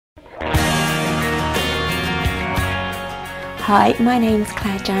Hi, my name's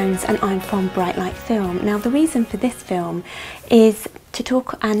Clare Jones and I'm from Bright Light Film. Now the reason for this film is to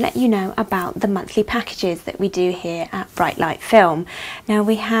talk and let you know about the monthly packages that we do here at Bright Light Film. Now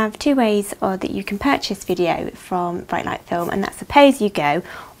we have two ways that you can purchase video from Bright Light Film, and that's the pay-as-you-go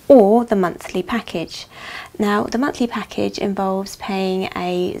or the monthly package. Now the monthly package involves paying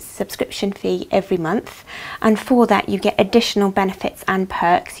a subscription fee every month, and for that you get additional benefits and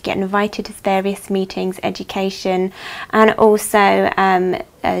perks. You get invited to various meetings, education, and also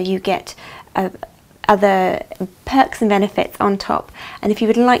you get other perks and benefits on top. And if you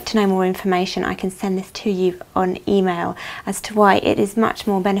would like to know more information, I can send this to you on email as to why it is much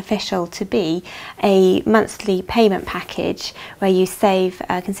more beneficial to be a monthly payment package where you save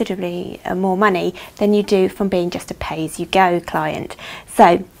considerably more money than you do from being just a pay-as-you-go client.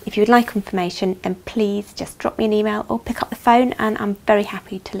 So if you would like information, then please just drop me an email or pick up the phone and I'm very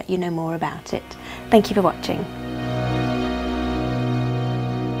happy to let you know more about it. Thank you for watching.